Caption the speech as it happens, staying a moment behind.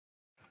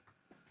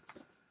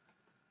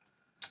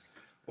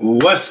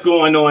What's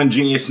going on,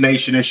 Genius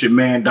Nation? It's your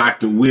man,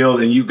 Dr. Will,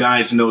 and you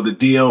guys know the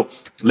deal.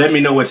 Let me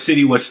know what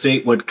city, what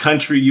state, what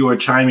country you are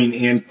chiming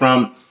in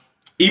from.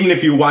 Even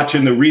if you're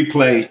watching the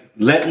replay,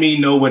 let me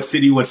know what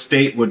city, what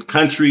state, what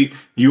country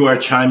you are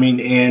chiming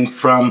in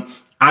from.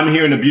 I'm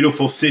here in the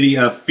beautiful city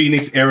of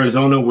Phoenix,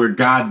 Arizona, where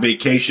God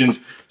vacations.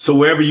 So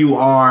wherever you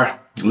are,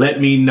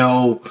 let me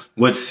know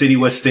what city,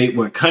 what state,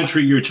 what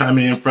country you're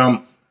chiming in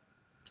from.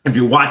 If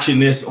you're watching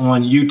this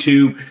on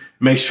YouTube,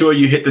 make sure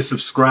you hit the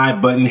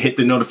subscribe button, hit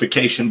the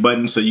notification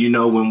button so you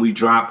know when we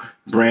drop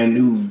brand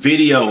new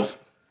videos.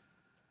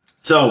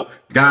 So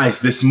guys,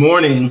 this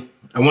morning,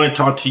 I want to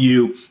talk to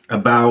you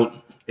about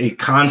a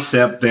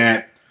concept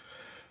that,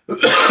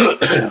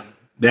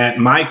 that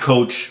my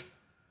coach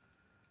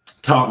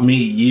taught me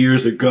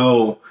years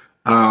ago,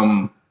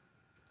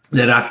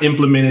 that I've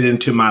implemented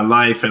into my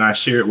life, and I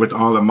share it with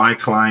all of my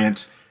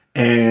clients.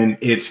 And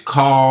it's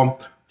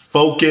called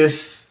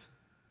Focus,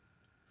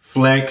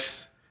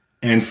 Flex,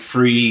 and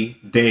Free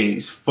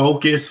Days.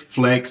 Focus,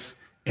 Flex,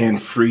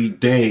 and Free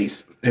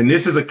Days. And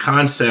this is a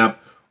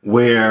concept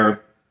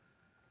where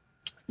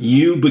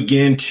you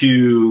begin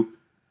to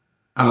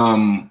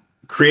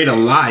create a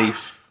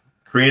life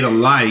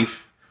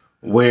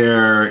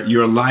where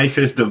your life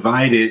is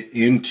divided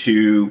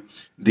into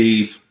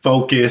these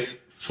focus,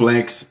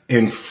 flex,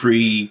 and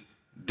free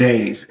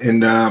days.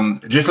 And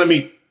just let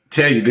me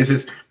tell you,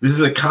 this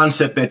is a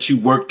concept that you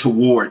work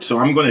toward. So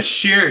I'm going to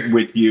share it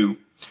with you.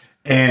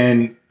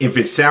 And if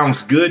it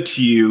sounds good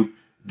to you,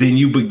 then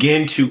you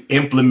begin to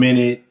implement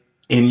it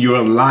in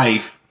your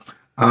life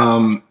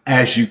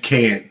as you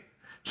can.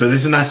 So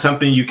this is not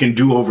something you can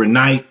do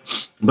overnight,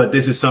 but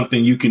this is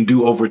something you can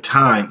do over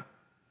time.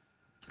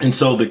 And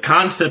so the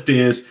concept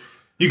is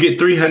you get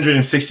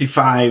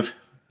 365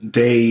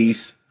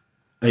 days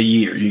a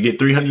year. You get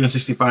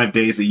 365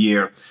 days a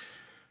year.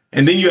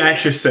 And then you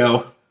ask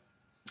yourself,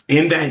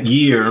 in that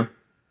year,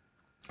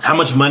 how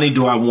much money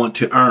do I want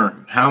to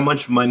earn? How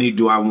much money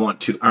do I want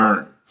to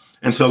earn?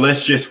 And so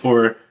let's just,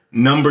 for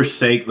numbers'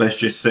 sake, let's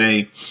just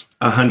say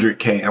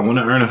 100K. I want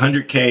to earn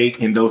 100K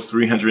in those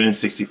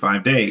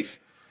 365 days.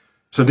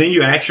 So then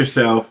you ask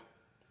yourself,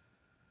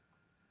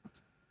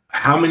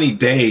 how many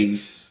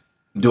days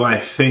do I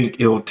think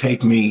it will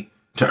take me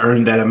to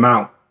earn that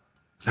amount?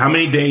 How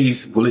many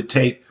days will it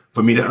take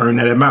for me to earn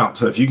that amount?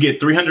 So if you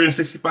get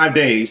 365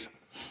 days,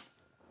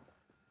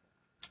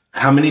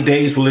 how many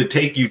days will it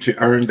take you to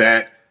earn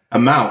that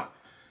amount?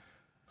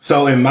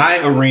 So in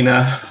my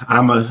arena,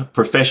 I'm a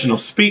professional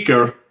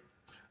speaker.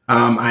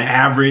 On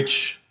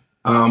average,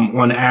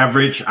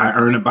 I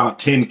earn about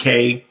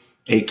 10K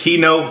a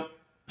keynote.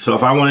 So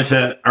if I wanted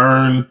to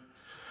earn,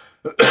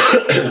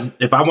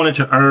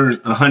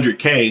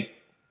 100K,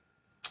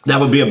 that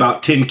would be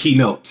about 10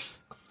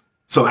 keynotes.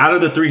 So out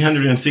of the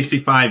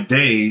 365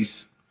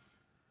 days,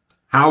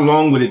 how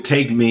long would it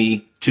take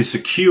me to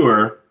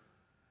secure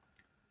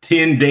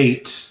 10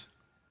 dates,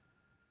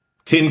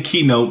 10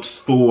 keynotes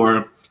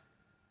for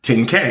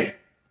 10K?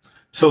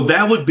 So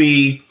that would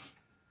be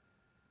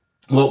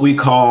what we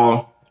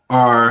call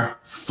our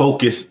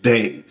focus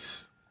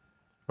days,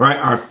 right?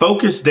 Our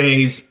focus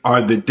days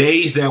are the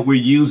days that we're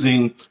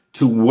using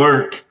to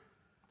work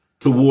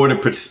toward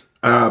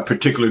a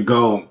particular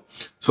goal.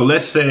 So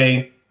let's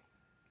say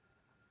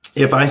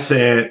if I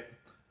said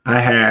I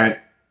had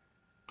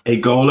a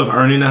goal of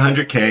earning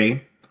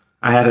 100K,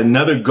 I had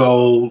another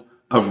goal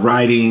of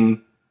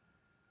writing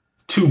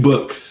 2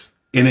 books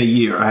in a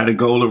year. I had a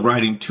goal of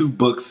writing 2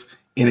 books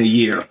in a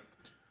year.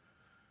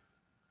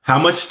 How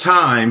much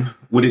time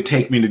would it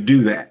take me to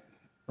do that,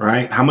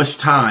 right? How much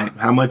time,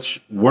 how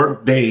much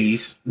work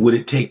days would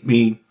it take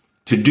me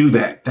to do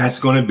that? That's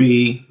going to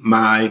be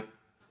my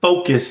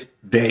focus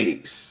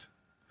days.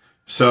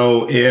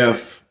 So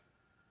if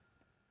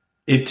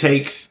it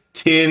takes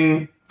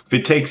 10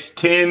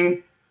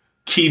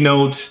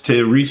 keynotes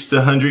to reach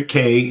the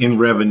 100K in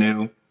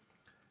revenue,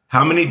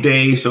 how many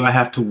days do I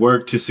have to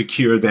work to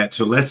secure that?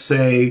 So let's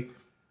say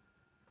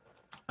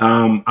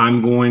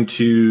I'm going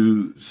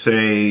to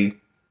say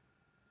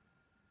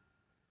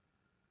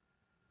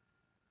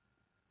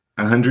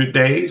 100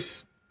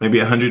 days, maybe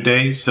 100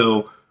 days.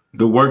 So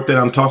the work that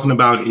I'm talking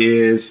about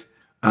is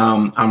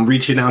I'm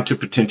reaching out to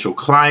potential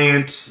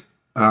clients,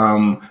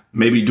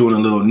 maybe doing a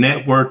little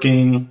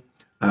networking,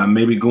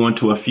 maybe going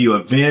to a few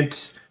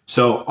events.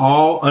 So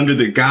all under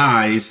the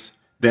guise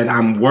that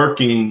I'm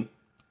working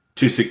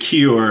to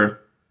secure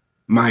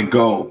my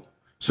goal.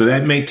 So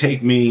that may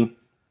take me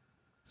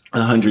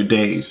 100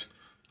 days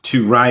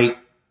to write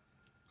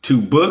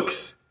 2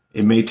 books.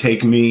 It may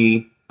take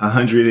me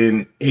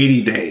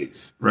 180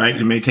 days, right?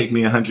 It may take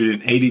me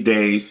 180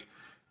 days.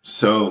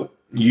 So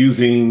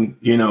using,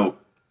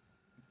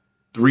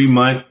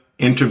 3-month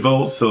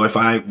intervals. So if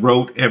I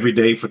wrote every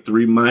day for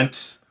 3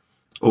 months,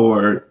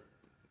 or,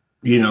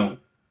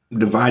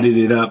 divided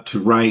it up to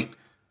write,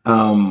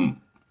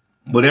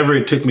 whatever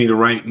it took me to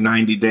write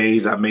 90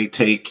 days, I may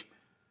take,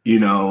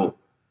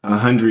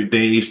 100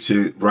 days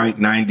to write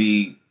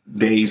 90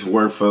 days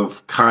worth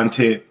of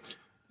content.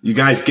 You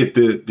guys get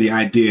the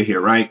idea here,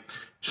 right?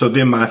 So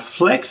then my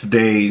flex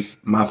days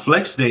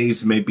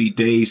may be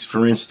days,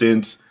 for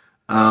instance,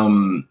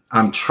 I'm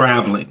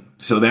traveling.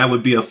 So that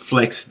would be a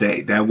flex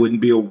day. That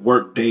wouldn't be a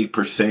work day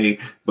per se,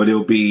 but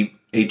it'll be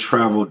a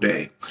travel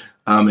day.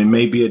 It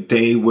may be a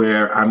day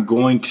where I'm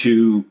going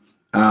to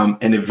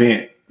an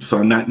event. So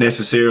I'm not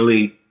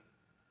necessarily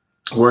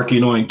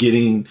working on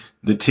getting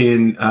the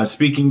 10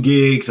 speaking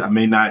gigs. I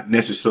may not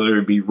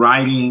necessarily be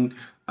writing.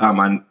 I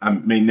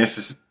may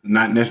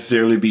not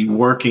necessarily be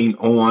working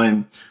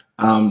on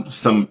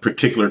some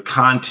particular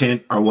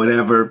content or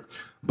whatever,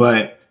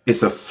 but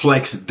it's a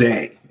flex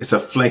day. It's a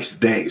flex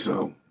day.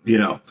 So, you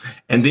know,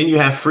 and then you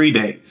have free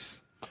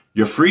days.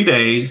 Your free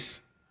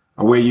days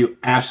are where you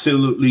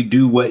absolutely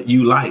do what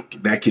you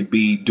like. That could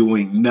be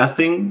doing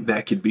nothing.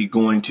 That could be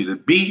going to the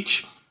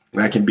beach.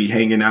 That can be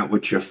hanging out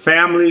with your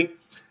family.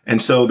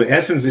 And so the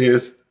essence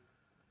is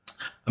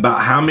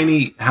about how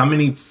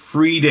many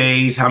free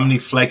days, how many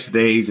flex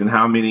days, and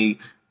how many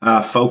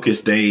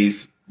focus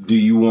days do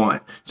you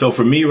want? So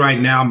for me right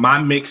now,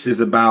 my mix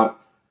is about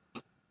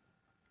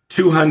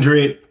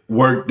 200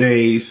 work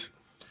days,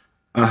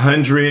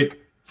 100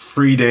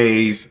 free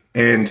days,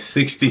 and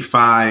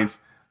 65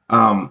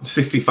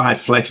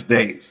 flex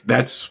days.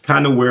 That's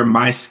kind of where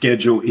my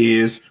schedule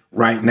is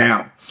right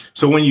now.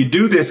 So when you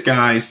do this,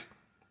 guys,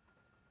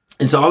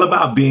 it's all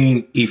about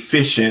being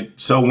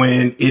efficient. So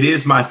when it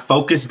is my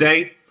focus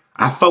day,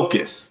 I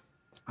focus.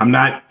 I'm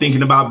not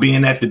thinking about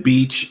being at the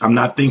beach. I'm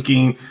not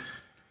thinking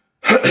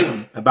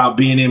about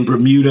being in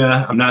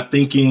Bermuda. I'm not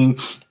thinking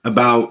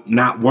about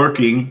not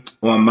working.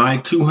 On my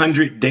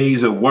 200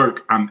 days of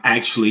work, I'm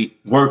actually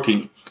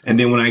working. And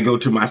then when I go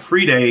to my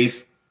free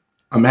days,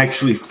 I'm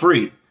actually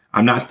free.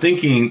 I'm not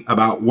thinking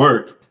about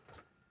work.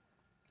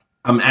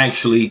 I'm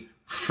actually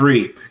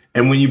free.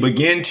 And when you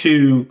begin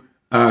to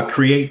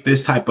create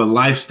this type of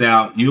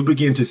lifestyle, you'll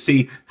begin to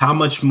see how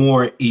much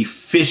more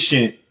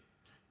efficient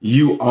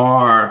you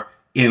are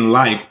in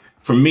life.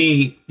 For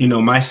me, you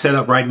know, my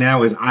setup right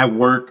now is I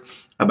work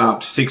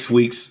about 6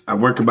 weeks. I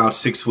work about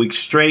 6 weeks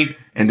straight,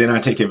 and then I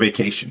take a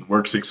vacation.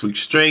 Work 6 weeks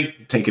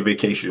straight, take a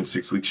vacation.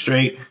 6 weeks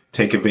straight,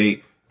 take a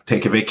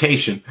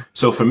vacation.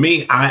 So for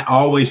me, I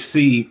always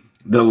see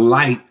the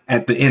light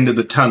at the end of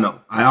the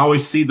tunnel. I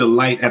always see the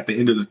light at the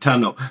end of the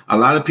tunnel. A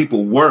lot of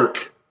people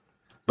work,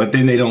 but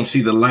then they don't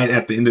see the light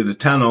at the end of the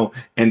tunnel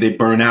and they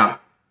burn out.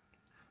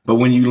 But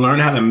when you learn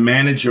how to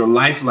manage your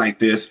life like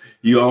this,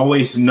 you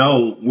always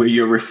know where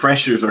your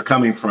refreshers are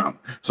coming from.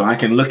 So I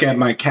can look at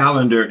my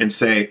calendar and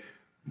say,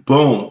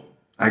 boom,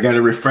 I got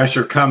a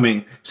refresher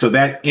coming. So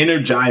that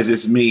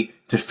energizes me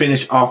to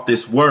finish off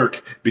this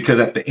work,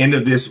 because at the end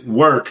of this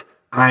work,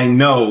 I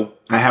know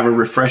I have a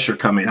refresher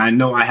coming. I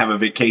know I have a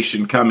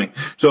vacation coming.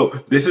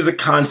 So this is a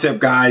concept,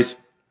 guys,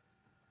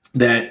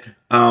 that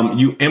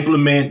you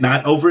implement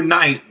not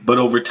overnight, but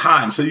over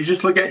time. So you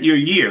just look at your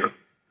year.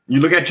 You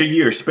look at your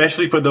year,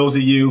 especially for those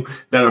of you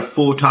that are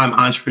full-time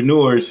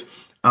entrepreneurs,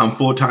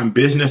 full-time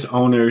business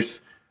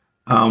owners.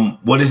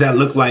 What does that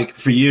look like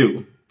for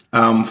you?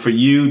 For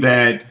you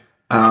that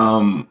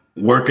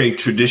work a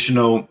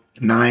traditional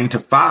 9 to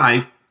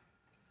 5,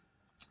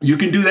 you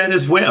can do that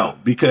as well,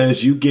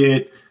 because you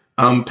get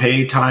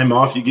paid time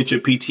off, you get your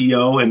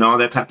PTO and all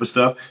that type of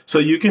stuff. So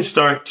you can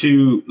start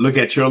to look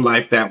at your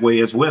life that way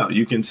as well.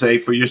 You can say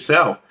for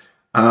yourself,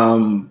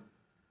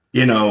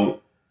 you know,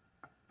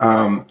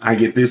 I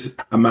get this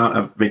amount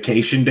of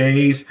vacation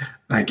days.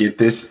 I get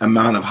this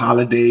amount of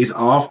holidays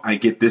off. I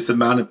get this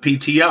amount of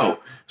PTO.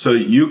 So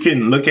you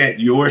can look at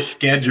your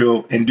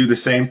schedule and do the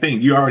same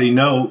thing. You already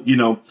know, you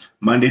know,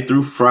 Monday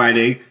through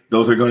Friday,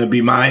 those are going to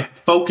be my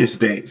focus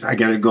days. I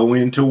got to go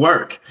into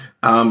work.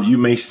 You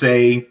may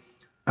say,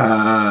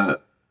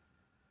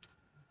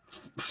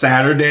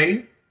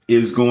 Saturday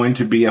is going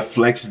to be a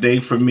flex day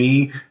for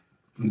me.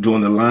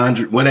 Doing the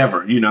laundry,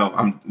 whatever, you know,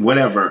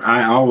 whatever.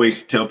 I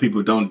always tell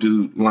people don't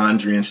do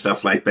laundry and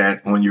stuff like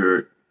that on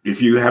your,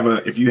 if you have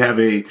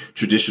a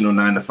traditional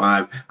 9 to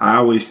 5, I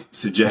always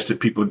suggest to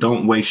people,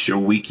 don't waste your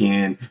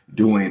weekend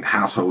doing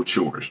household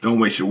chores. Don't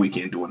waste your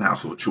weekend doing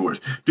household chores.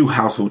 Do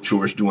household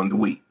chores during the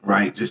week,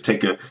 right? Just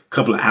take a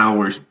couple of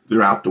hours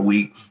throughout the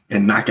week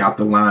and knock out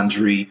the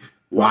laundry,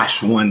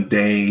 wash one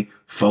day,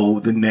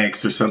 fold the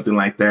next or something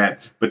like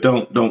that. But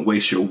don't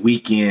waste your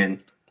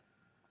weekend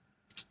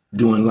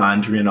doing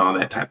laundry and all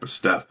that type of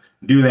stuff.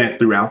 Do that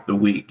throughout the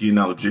week, you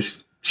know,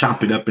 just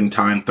chop it up in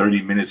time,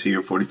 30 minutes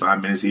here, 45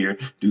 minutes here,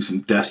 do some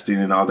dusting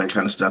and all that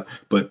kind of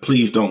stuff. But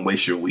please don't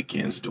waste your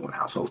weekends doing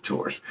household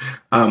chores.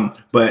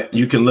 But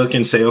you can look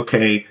and say,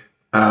 okay,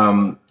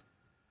 Saturday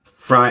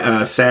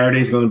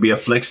is going to be a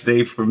flex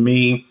day for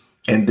me.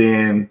 And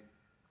then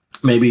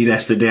maybe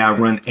that's the day I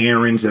run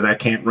errands that I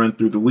can't run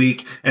through the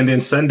week. And then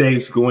Sunday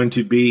is going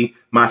to be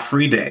my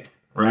free day,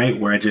 right?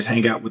 Where I just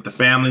hang out with the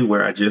family,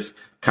 where I just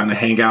kind of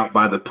hang out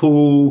by the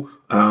pool.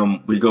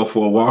 We go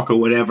for a walk or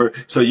whatever.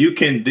 So you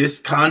can, this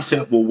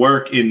concept will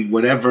work in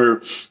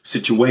whatever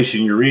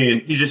situation you're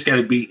in. You just got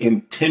to be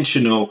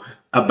intentional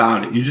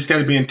about it. You just got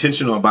to be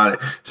intentional about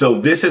it.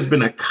 So this has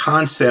been a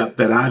concept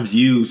that I've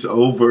used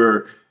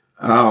over,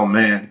 oh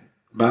man,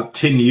 about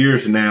 10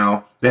 years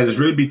now. that has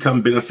really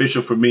become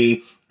beneficial for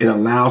me. It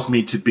allows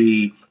me to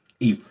be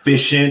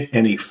efficient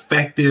and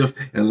effective,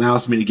 and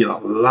allows me to get a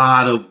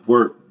lot of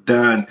work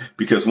done,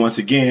 because once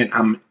again,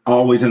 I'm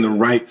always in the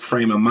right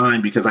frame of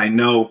mind, because I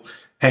know,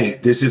 hey,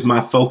 this is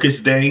my focus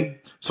day.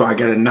 So I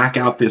got to knock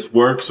out this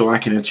work so I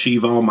can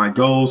achieve all my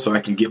goals, so I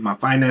can get my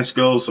finance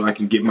goals, so I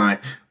can get my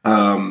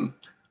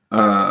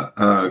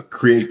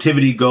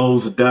creativity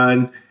goals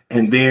done.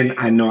 And then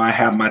I know I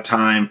have my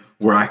time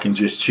where I can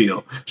just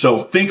chill.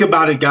 So think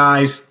about it,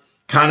 guys.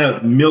 Kind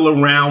of mill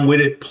around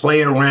with it,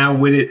 play around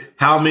with it.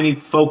 How many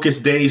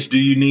focus days do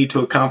you need to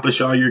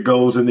accomplish all your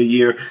goals in the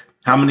year?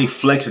 How many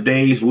flex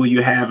days will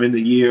you have in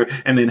the year?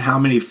 And then how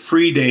many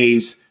free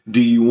days do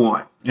you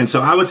want? And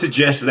so I would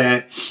suggest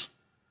that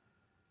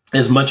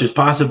as much as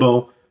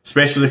possible,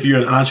 especially if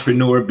you're an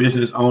entrepreneur,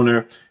 business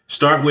owner,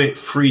 start with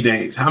free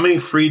days. How many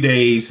free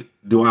days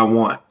do I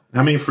want?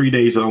 How many free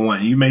days do I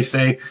want? You may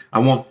say, I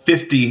want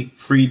 50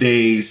 free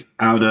days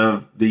out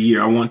of the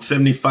year. I want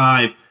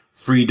 75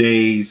 free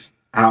days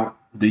out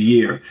the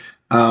year.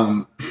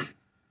 For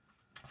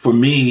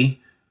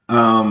me,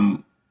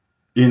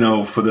 you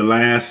know, for the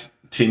last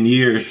 10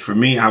 years, for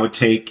me, I would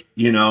take,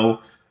 you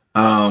know,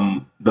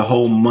 the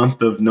whole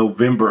month of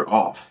November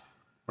off,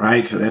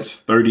 right? So that's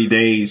 30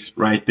 days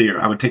right there.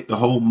 I would take the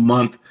whole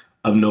month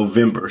of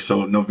November.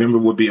 So November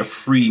would be a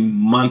free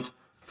month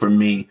for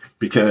me,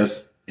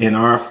 because in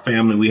our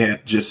family, we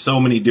had just so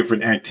many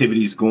different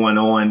activities going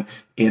on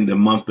in the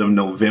month of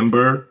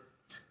November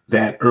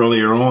that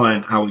earlier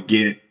on I would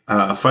get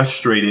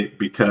frustrated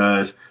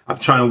because I'm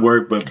trying to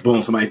work, but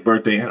boom, somebody's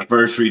birthday,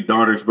 anniversary,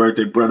 daughter's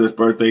birthday, brother's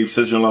birthday,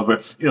 sister-in-law's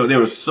birthday. You know, there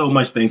was so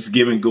much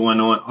Thanksgiving going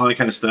on, all that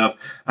kind of stuff.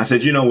 I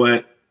said, you know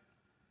what?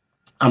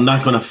 I'm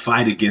not going to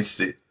fight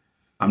against it.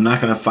 I'm not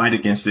going to fight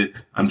against it.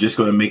 I'm just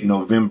going to make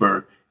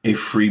November a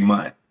free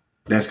month.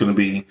 That's going to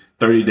be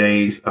 30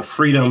 days of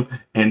freedom.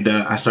 And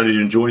I started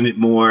enjoying it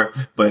more.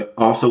 But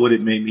also what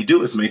it made me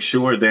do is make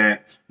sure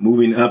that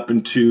moving up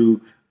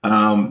into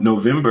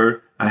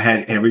November, I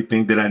had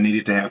everything that I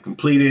needed to have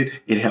completed.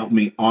 It helped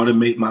me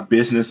automate my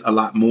business a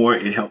lot more.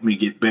 It helped me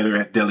get better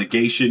at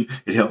delegation.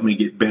 It helped me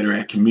get better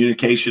at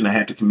communication. I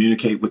had to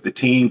communicate with the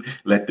team,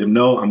 let them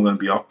know I'm going to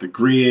be off the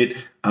grid.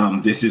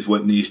 This is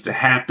what needs to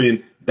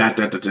happen.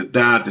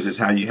 This is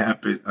how you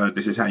happen.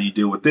 This is how you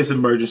deal with this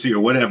emergency or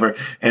whatever.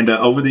 And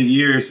over the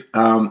years,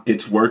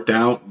 it's worked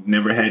out.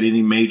 Never had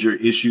any major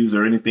issues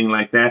or anything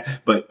like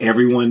that. But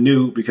everyone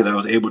knew, because I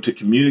was able to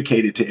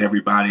communicate it to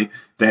everybody,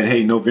 that,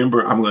 hey,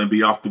 November, I'm going to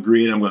be off the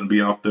grid. I'm going to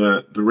be off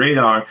the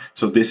radar.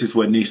 So this is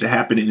what needs to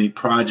happen. Any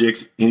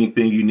projects,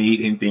 anything you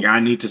need, anything I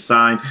need to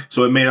sign.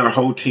 So it made our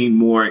whole team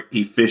more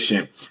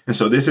efficient. And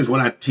so this is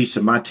what I teach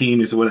to my team.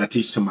 This is what I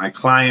teach to my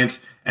clients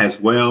as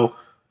well.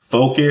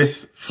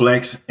 Focus,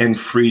 flex, and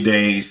free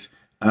days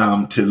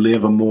to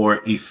live a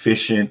more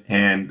efficient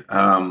and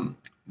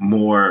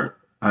more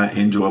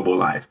enjoyable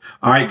life.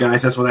 All right,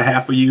 guys, that's what I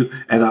have for you.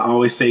 As I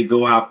always say,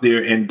 go out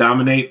there and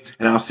dominate.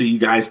 And I'll see you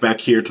guys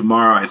back here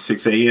tomorrow at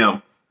 6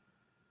 a.m.